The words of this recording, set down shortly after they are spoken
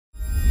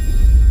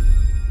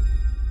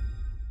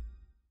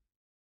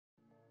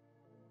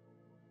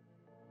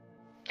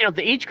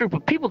the age group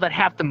of people that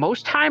have the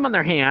most time on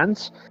their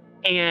hands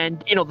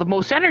and, the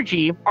most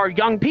energy are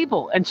young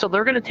people. And so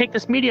they're going to take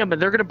this medium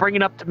and they're going to bring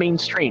it up to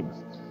mainstream.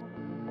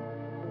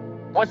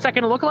 What's that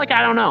going to look like?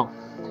 I don't know.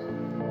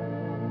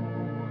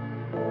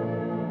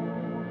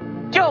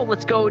 Yo,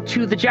 let's go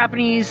to the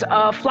Japanese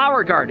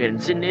flower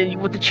gardens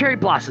and with the cherry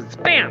blossoms.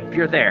 Bam,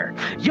 you're there.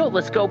 Yo,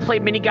 let's go play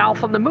mini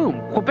golf on the moon.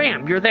 Well,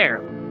 bam, you're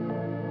there.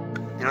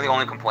 You know the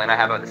only complaint I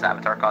have about this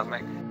Avatar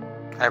cosmic?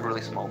 I have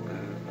really small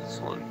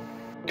boobs. Look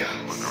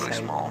really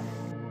small.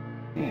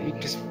 Yeah,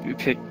 you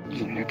pick,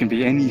 it can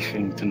be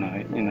anything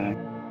tonight, And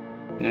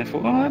I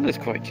thought, oh, that looks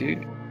quite cute.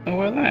 I'll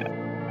wear that.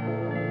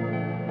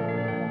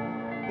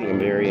 I'm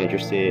very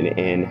interested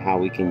in how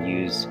we can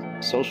use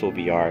social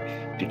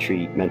VR to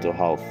treat mental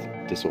health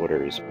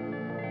disorders.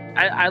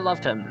 I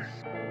loved him.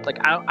 Like,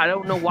 I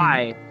don't know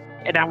why.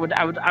 And I would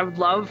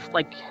love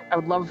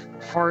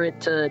for it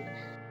to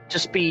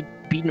just be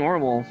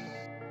normal.